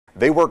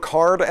They work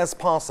hard as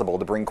possible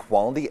to bring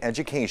quality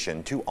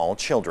education to all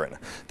children.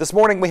 This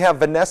morning we have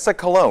Vanessa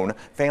Colon,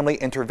 family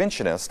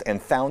interventionist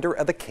and founder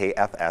of the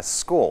KFS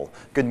School.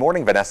 Good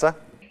morning, Vanessa.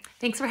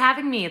 Thanks for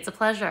having me. It's a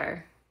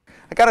pleasure.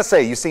 I gotta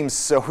say, you seem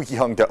so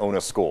young to own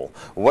a school.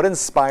 What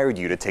inspired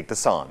you to take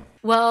this on?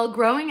 Well,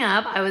 growing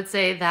up, I would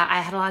say that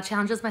I had a lot of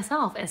challenges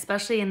myself,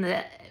 especially in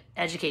the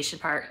education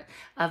part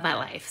of my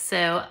life.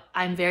 So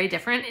I'm very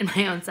different in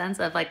my own sense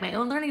of like my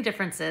own learning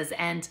differences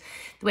and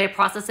the way I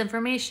process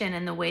information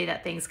and the way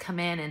that things come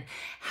in and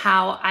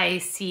how I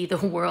see the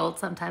world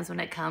sometimes when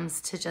it comes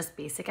to just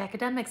basic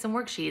academics and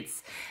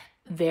worksheets.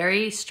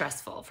 Very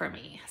stressful for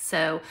me.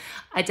 So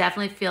I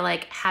definitely feel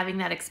like having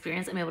that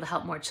experience, I'm able to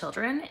help more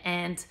children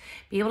and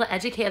be able to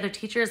educate other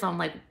teachers on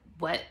like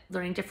what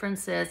learning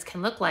differences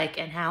can look like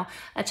and how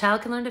a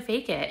child can learn to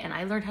fake it. And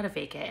I learned how to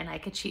fake it and I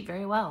could cheat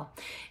very well,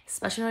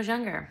 especially when I was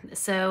younger.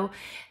 So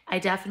I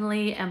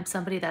definitely am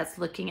somebody that's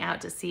looking out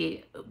to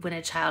see when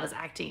a child is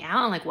acting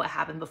out and like what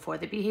happened before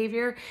the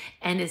behavior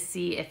and to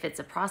see if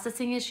it's a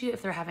processing issue,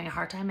 if they're having a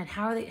hard time and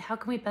how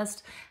can we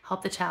best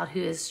help the child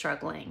who is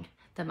struggling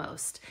the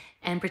most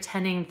and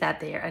pretending that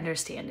they are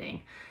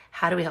understanding.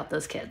 How do we help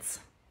those kids?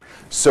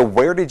 So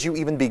where did you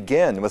even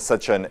begin with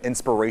such an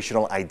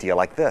inspirational idea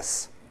like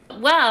this?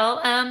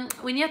 Well,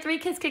 when you have 3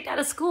 kids kicked out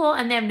of school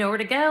and they have nowhere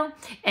to go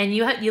and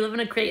you live in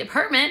a great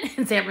apartment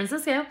in San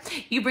Francisco,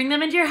 you bring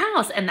them into your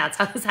house. And that's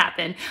how this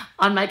happened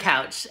on my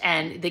couch.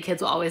 And the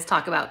kids will always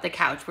talk about the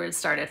couch where it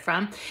started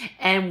from.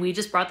 And we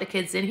just brought the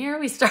kids in here.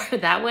 We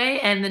started that way.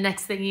 And the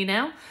next thing you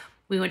know,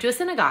 we went to a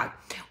synagogue.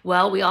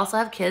 Well, we also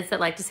have kids that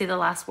like to say the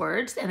last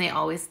words and they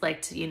always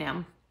like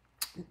to,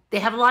 they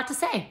have a lot to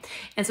say.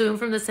 And so we went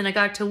from the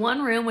synagogue to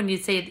one room when you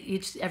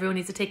say everyone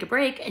needs to take a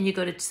break and you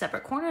go to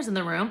separate corners in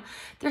the room,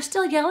 they're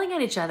still yelling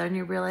at each other and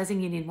you're realizing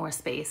you need more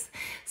space.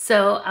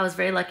 So I was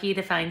very lucky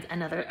to find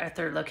a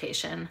third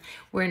location.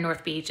 We're in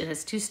North Beach and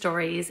it's 2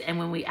 stories. And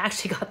when we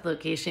actually got the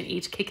location,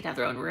 each kid can have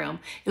their own room.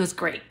 It was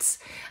great.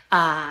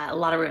 A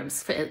lot of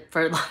rooms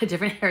for a lot of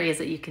different areas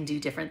that you can do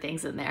different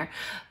things in there.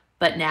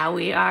 But now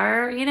we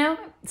are,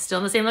 still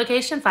in the same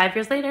location 5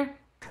 years later.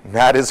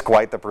 That is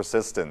quite the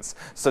persistence.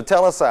 So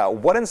tell us,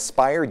 what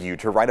inspired you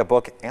to write a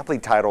book aptly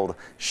titled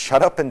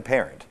Shut Up and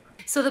Parent?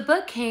 So the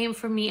book came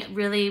from me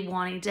really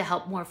wanting to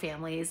help more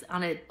families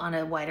on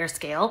a wider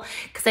scale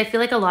because I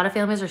feel like a lot of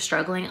families are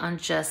struggling on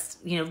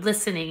just,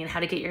 listening and how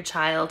to get your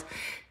child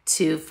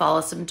to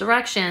follow some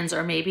directions,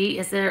 or maybe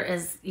is it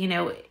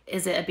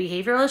a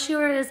behavioral issue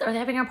or are they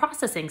having a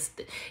processing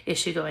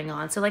issue going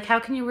on? So like how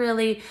can you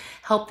really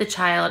help the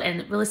child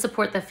and really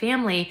support the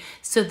family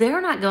so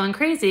they're not going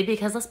crazy?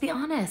 Because let's be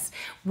honest,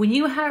 when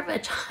you have a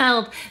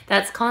child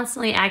that's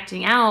constantly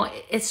acting out,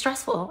 it's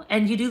stressful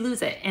and you do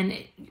lose it and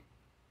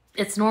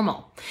it's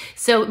normal.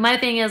 So my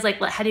thing is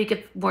like, how do you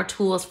give more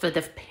tools for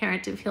the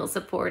parent to feel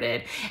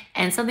supported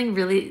and something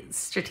really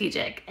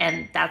strategic?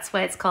 And that's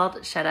why it's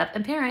called Shut Up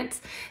and Parent.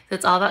 So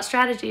it's all about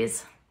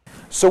strategies.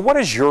 So what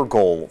is your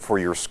goal for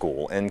your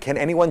school and can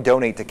anyone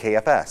donate to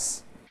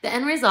KFS? The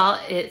end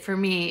result for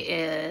me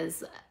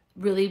is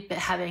really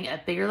having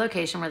a bigger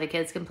location where the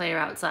kids can play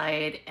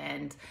outside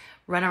and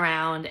run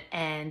around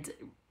and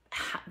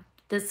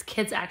these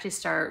kids actually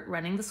start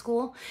running the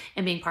school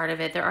and being part of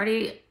it. They're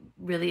already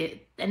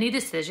really, any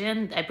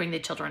decision, I bring the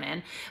children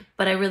in,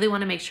 but I really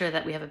want to make sure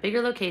that we have a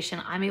bigger location.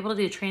 I'm able to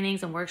do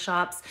trainings and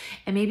workshops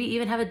and maybe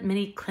even have a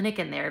mini clinic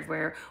in there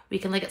where we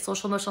can look at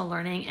social emotional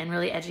learning and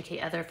really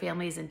educate other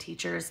families and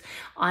teachers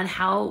on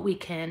how we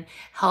can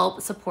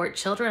help support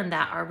children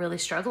that are really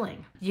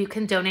struggling. You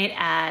can donate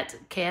at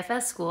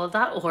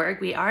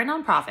kfsschool.org. We are a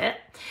nonprofit,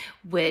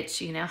 which,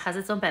 has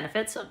its own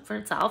benefits for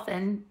itself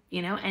and,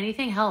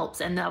 anything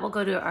helps. And that will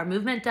go to our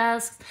movement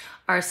desks,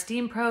 our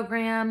STEAM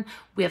program.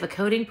 We have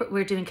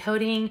we're doing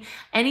coding,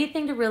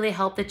 anything to really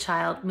help the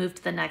child move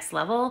to the next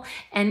level.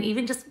 And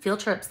even just field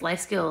trips,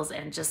 life skills,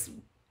 and just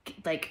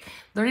like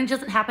learning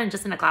doesn't happen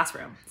just in a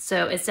classroom.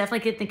 So it's definitely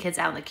getting the kids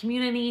out in the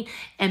community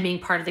and being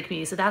part of the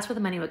community. So that's where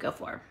the money would go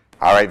for.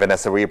 All right,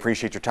 Vanessa, we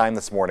appreciate your time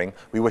this morning.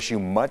 We wish you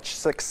much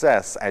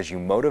success as you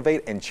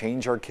motivate and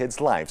change our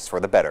kids' lives for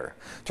the better.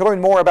 To learn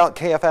more about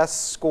KFS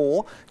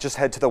School, just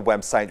head to the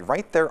website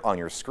right there on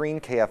your screen,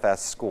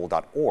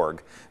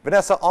 kfsschool.org.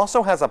 Vanessa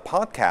also has a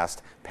podcast,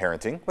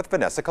 Parenting with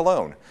Vanessa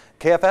Colon.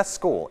 KFS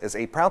School is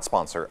a proud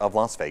sponsor of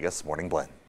Las Vegas Morning Blend.